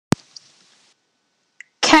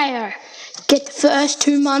Kayo, get the first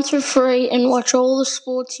 2 months for free and watch all the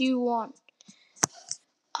sports you want.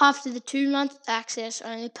 After the 2 month access,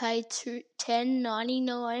 only pay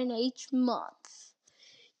 $10.99 each month.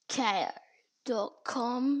 Kayo.com.au.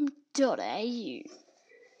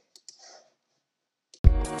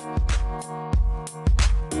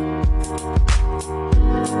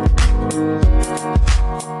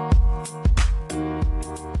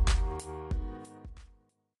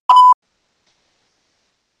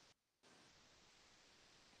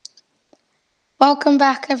 Welcome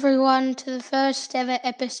back, everyone, to the first ever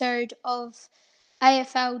episode of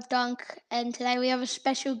AFL Dunk, and today we have a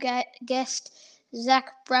special guest,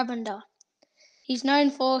 Zach Brabender. He's known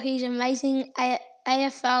for his amazing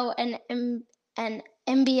AFL and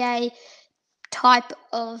NBA type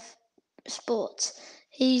of sports.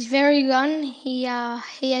 He's very young. He's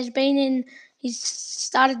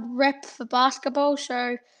started rep for basketball,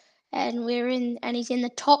 and he's in the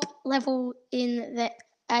top level in the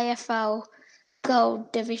AFL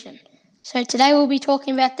Gold Division. So today we'll be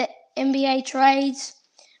talking about the NBA trades.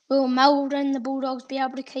 Will Melbourne, the Bulldogs, be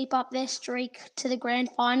able to keep up their streak to the grand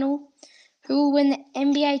final? Who will win the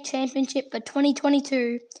NBA championship for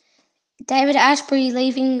 2022? David Asprey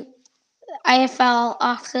leaving AFL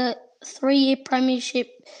after three premierships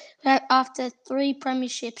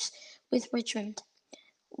with Richmond.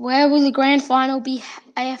 Where will the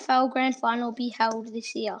AFL grand final be held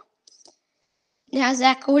this year? Now,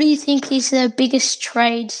 Zach, what do you think is the biggest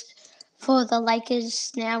trades for the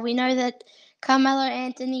Lakers now? We know that Carmelo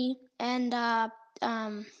Anthony and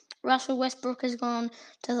Russell Westbrook has gone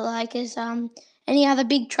to the Lakers. Any other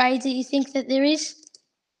big trades that you think that there is?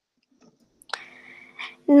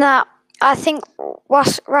 No, I think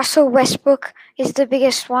Russell Westbrook is the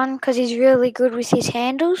biggest one because he's really good with his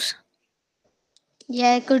handles.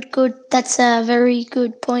 Yeah, good. That's a very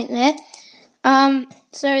good point there.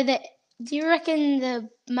 Do you reckon the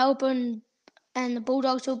Melbourne and the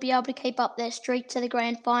Bulldogs will be able to keep up their streak to the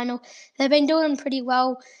grand final? They've been doing pretty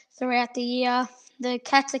well throughout the year. The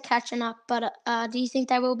Cats are catching up, but do you think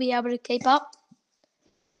they will be able to keep up?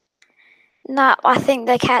 No, I think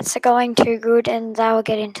the Cats are going too good and they will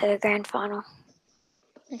get into the grand final.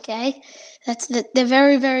 Okay, they're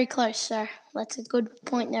very, very close, so that's a good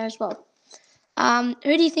point there as well.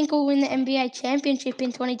 Who do you think will win the NBA championship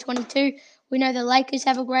in 2022? We know the Lakers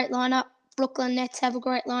have a great lineup. Brooklyn Nets have a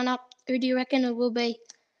great lineup. Who do you reckon it will be?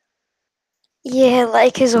 Yeah,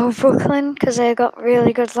 Lakers or Brooklyn because they've got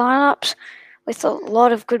really good lineups with a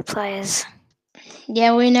lot of good players.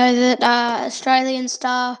 Yeah, we know that Australian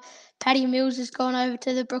star Patty Mills has gone over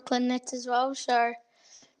to the Brooklyn Nets as well, so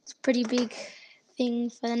it's a pretty big thing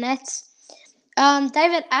for the Nets.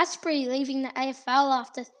 David Asprey leaving the AFL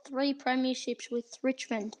after 3 premierships with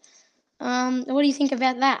Richmond. What do you think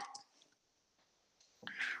about that?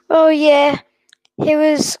 Well, yeah, he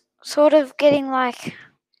was sort of getting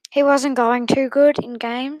he wasn't going too good in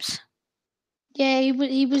games. Yeah,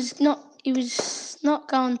 he was not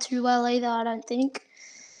going too well either, I don't think.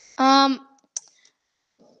 Where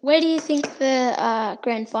do you think the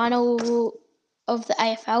grand final of the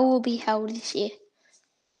AFL will be held this year?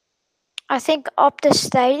 I think Optus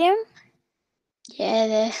Stadium.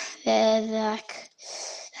 Yeah, they're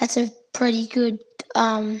that's a pretty good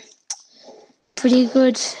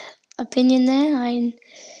opinion there. I mean,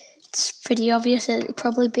 it's pretty obvious that it'll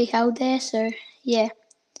probably be held there. So yeah.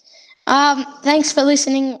 Thanks for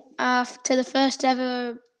listening to the first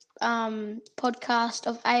ever podcast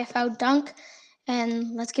of AFL Dunk,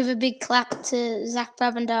 and let's give a big clap to Zach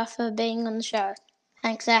Brabender for being on the show.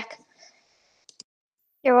 Thanks, Zach.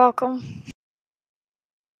 You're welcome.